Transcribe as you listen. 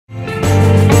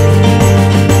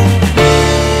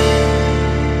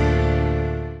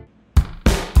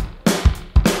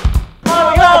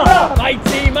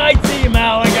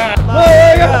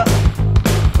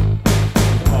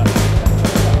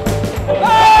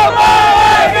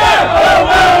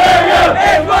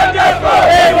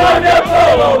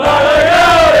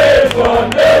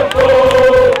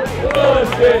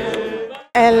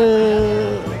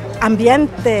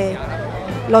ambiente,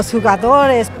 los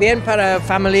jugadores. Bien para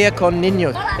familia con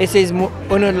niños, esa es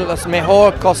una de las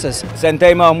mejores cosas.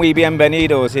 Sentimos muy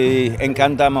bienvenidos y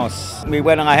encantamos. Muy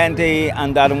buena gente,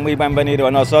 han dado muy bienvenido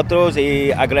a nosotros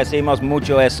y agradecemos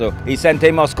mucho eso. Y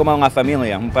sentimos como una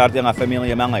familia, un parte de la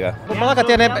familia Málaga. Málaga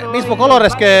tiene mismos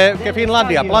colores que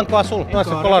Finlandia, blanco-azul,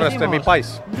 nuestros colores de mi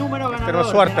país. Tenemos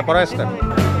suerte por este.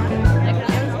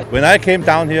 When I came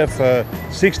down here for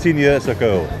 16 years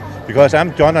ago, because I'm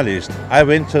a journalist, I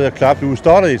went to the club whose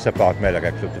story is about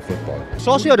Málaga Club de Fútbol.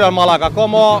 Socio de Málaga,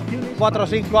 como 4 o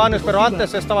 5 años, pero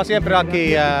antes estaba siempre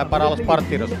aquí para los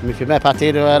partidos. Mi primer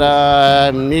partido era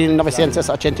en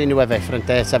 1989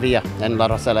 frente a Sevilla, en la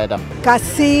Rosaleda.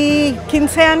 Casi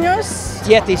 15 años.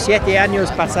 7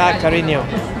 años pasar, cariño.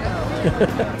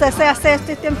 Desde hace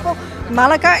este tiempo,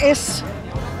 Málaga es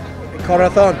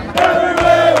Corazón.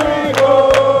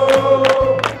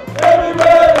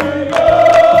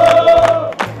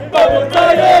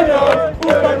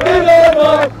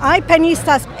 Hay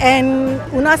peñistas en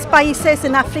unos países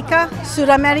en África,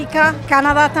 Sudamérica,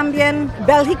 Canadá también,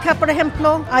 Bélgica por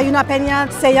ejemplo. Hay una peña,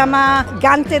 se llama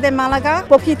Gante de Málaga.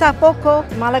 Poquito a poco,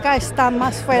 Málaga está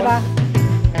más fuera.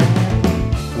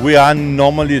 We are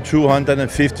normally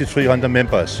 250, 300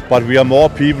 members, but we are more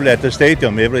people at the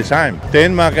stadium every time.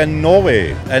 Denmark and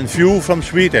Norway, and few from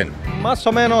Sweden. Más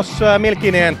o menos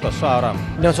 1500 ahora.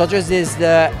 Nosotros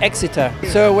desde Exeter,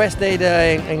 suroeste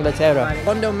de Inglaterra.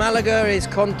 Cuando Málaga es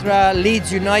contra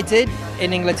Leeds United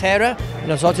en Inglaterra,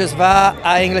 nosotros va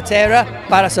a Inglaterra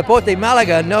para soporte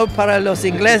Málaga, no para los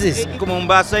ingleses. Como un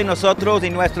base, nosotros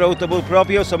en nuestro autobús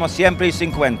propio somos siempre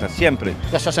 50, siempre.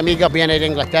 Nuestros amigos vienen de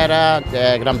Inglaterra,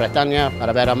 de Gran Bretaña,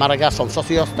 para ver a Málaga, son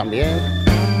socios también.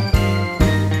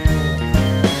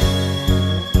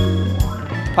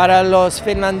 Para los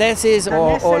finlandeses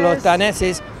o los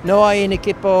daneses no hay un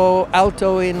equipo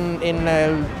alto en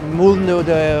el mundo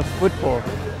del fútbol.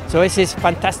 Eso es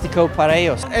fantástico para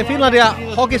ellos. En Finlandia,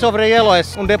 hockey sobre hielo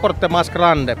es un deporte más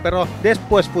grande, pero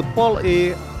después fútbol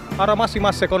y ahora más y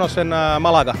más se conocen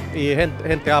Málaga y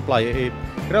gente habla. Y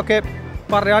creo que un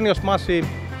par de años más y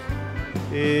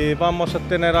vamos a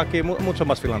tener aquí muchos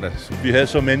más finlandeses. We have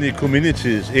so many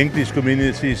communities, English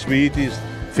communities, Swedish,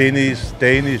 Finnish,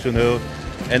 Danish, you know,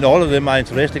 and all of them are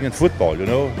interested in football, you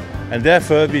know. And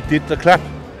therefore we did the club,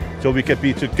 so we can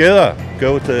be together,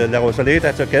 go to La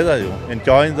Rosaleda together, you know,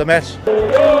 enjoying the match.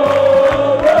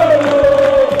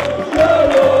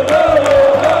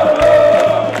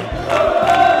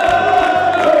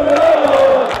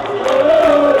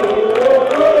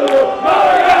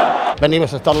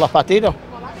 Venimos a todos los partidos,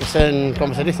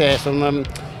 como se dice,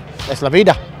 es la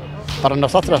vida para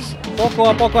nosotros. Poco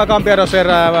a poco ha cambiado ser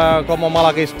como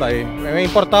malaguista y me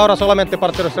importa ahora solamente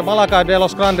partidos de Málaga, de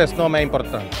los grandes no me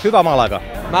importa. Hyvä Málaga.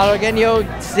 Malagueño,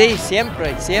 sí,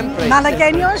 siempre.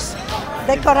 Malagueños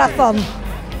de corazón.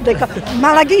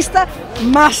 Malaguista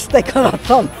más de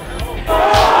corazón.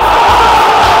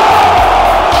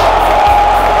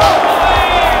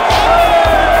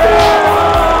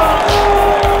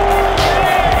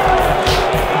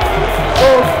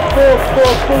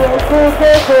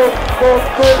 Go,